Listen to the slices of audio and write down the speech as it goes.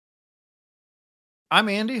I'm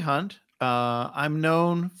Andy Hunt. I'm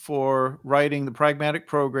known for writing The Pragmatic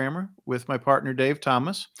Programmer with my partner Dave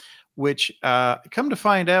Thomas, which come to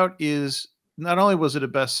find out is not only was it a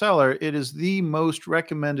bestseller, it is the most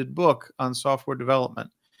recommended book on software development.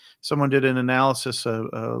 Someone did an analysis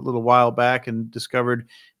a little while back and discovered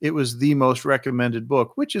it was the most recommended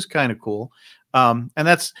book, which is kind of cool. And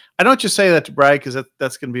that's I don't just say that to brag because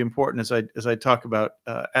that's going to be important as I talk about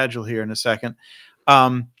Agile here in a second.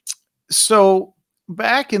 Um, so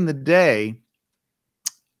back in the day,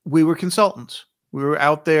 we were consultants. We were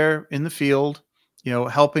out there in the field,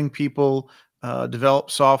 helping people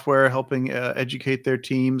develop software, helping educate their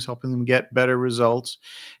teams, helping them get better results.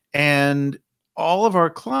 And all of our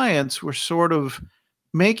clients were sort of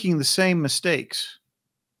making the same mistakes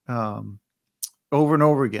um, over and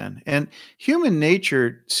over again. And human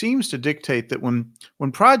nature seems to dictate that when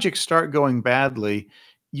projects start going badly,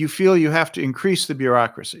 you feel you have to increase the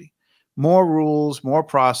bureaucracy, more rules, more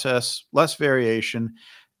process, less variation.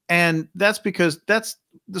 And that's because that's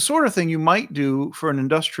the sort of thing you might do for an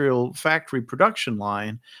industrial factory production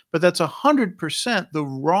line, but that's 100% the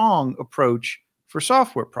wrong approach for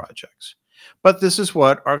software projects. But this is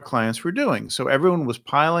what our clients were doing. So everyone was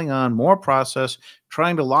piling on more process,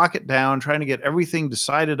 trying to lock it down, trying to get everything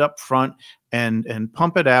decided up front and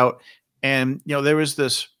pump it out. And there was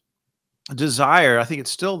this desire, I think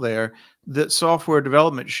it's still there, that software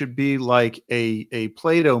development should be like a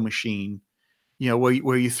Play-Doh machine,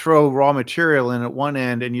 where you throw raw material in at one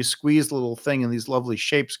end and you squeeze the little thing and these lovely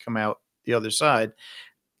shapes come out the other side.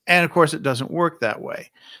 And of course, it doesn't work that way.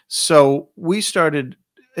 So we started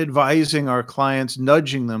advising our clients,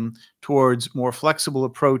 nudging them towards more flexible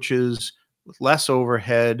approaches with less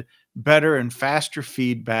overhead, better and faster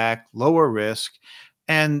feedback, lower risk.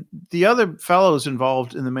 And the other fellows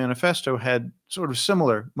involved in the manifesto had sort of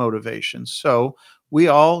similar motivations. So we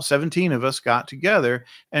all, 17 of us, got together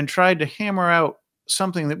and tried to hammer out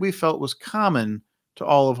something that we felt was common to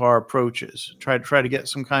all of our approaches, try to get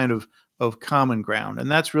some kind of common ground. And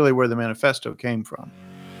that's really where the manifesto came from.